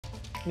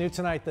New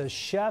tonight, the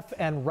chef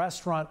and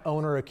restaurant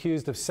owner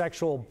accused of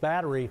sexual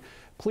battery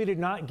pleaded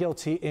not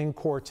guilty in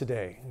court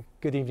today.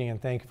 Good evening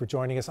and thank you for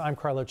joining us. I'm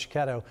Carlo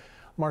Cicchetto.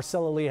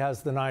 Marcella Lee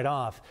has the night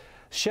off.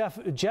 Chef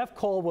Geoff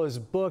Cole was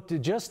booked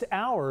just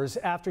hours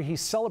after he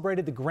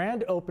celebrated the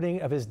grand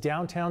opening of his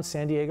downtown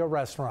San Diego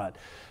restaurant.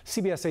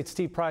 CBS 8's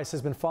Steve Price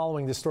has been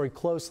following this story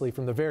closely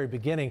from the very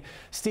beginning.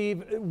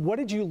 Steve, what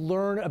did you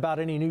learn about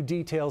any new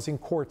details in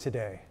court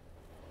today?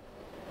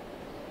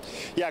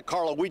 Yeah,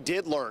 Carla, we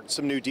did learn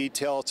some new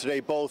details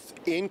today, both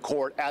in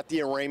court at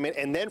the arraignment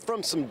and then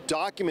from some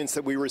documents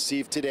that we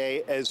received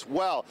today as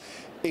well,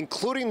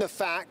 including the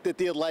fact that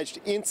the alleged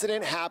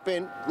incident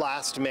happened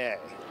last May.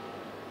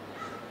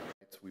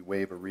 We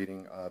waive a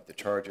reading of the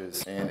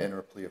charges and enter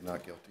a plea of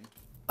not guilty.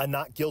 A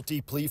not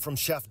guilty plea from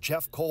Chef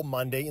Geoff Cole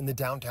Monday in the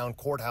downtown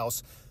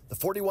courthouse. The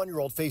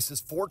 41-year-old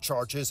faces 4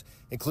 charges,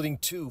 including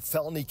 2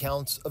 felony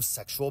counts of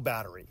sexual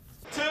battery.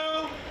 2,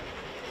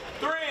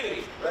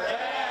 3.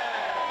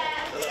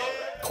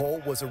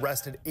 Cole was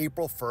arrested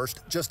April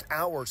 1st, just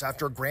hours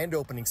after a grand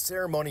opening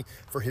ceremony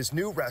for his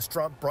new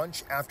restaurant,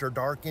 Brunch After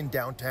Dark, in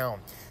downtown.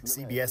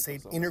 CBS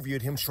 8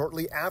 interviewed him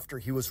shortly after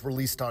he was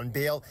released on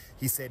bail.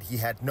 He said he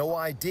had no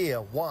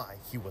idea why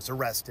he was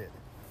arrested.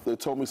 They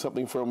told me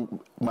something from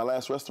my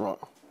last restaurant.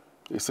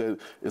 They said,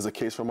 it's a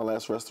case from my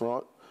last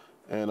restaurant.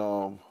 And,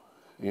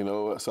 you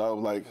know, so I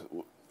was like,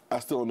 I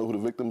still don't know who the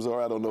victims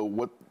are. I don't know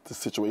what the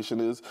situation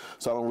is,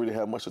 so I don't really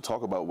have much to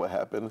talk about what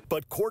happened.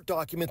 But court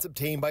documents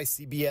obtained by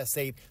CBS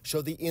 8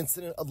 show the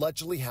incident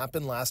allegedly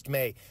happened last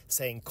May,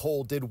 saying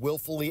Cole did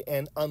willfully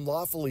and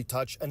unlawfully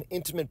touch an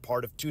intimate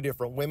part of 2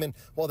 different women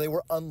while they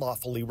were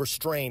unlawfully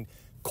restrained.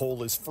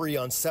 Cole is free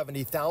on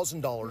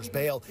 $70,000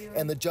 bail,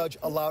 and the judge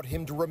allowed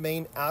him to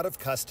remain out of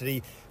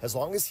custody as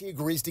long as he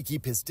agrees to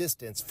keep his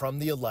distance from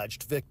the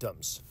alleged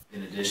victims.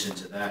 In addition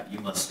to that, you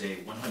must stay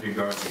 100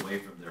 yards away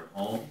from their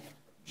home,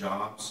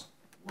 jobs,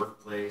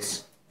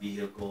 workplace,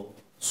 vehicle,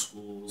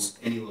 schools,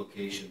 any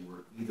location where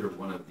either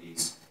one of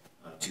these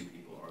 2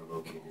 people are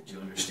located. Do you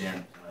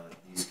understand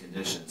these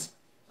conditions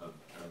of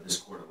this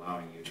court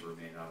allowing you to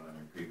remain out on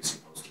your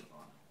previously posted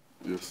bond?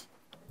 Yes.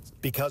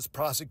 Because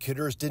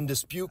prosecutors didn't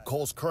dispute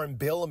Cole's current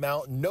bail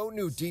amount, no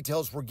new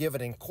details were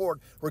given in court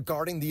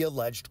regarding the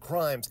alleged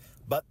crimes.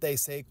 But they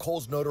say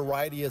Cole's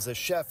notoriety as a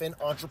chef and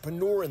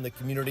entrepreneur in the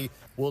community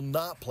will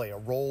not play a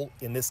role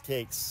in this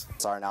case.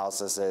 Our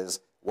analysis is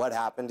what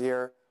happened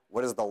here,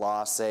 what does the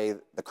law say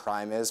the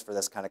crime is for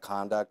this kind of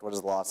conduct, what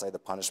does the law say the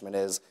punishment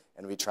is,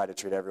 and we try to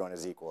treat everyone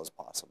as equal as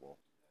possible.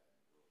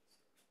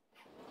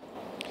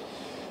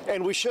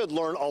 And we should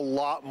learn a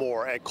lot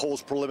more at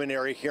Cole's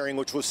preliminary hearing,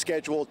 which was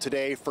scheduled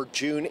today for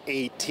June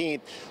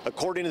 18th.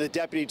 According to the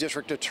Deputy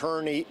District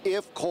Attorney,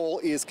 if Cole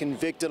is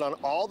convicted on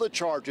all the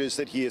charges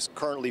that he is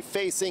currently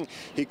facing,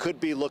 he could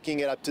be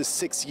looking at up to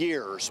 6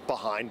 years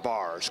behind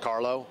bars.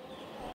 Carlo?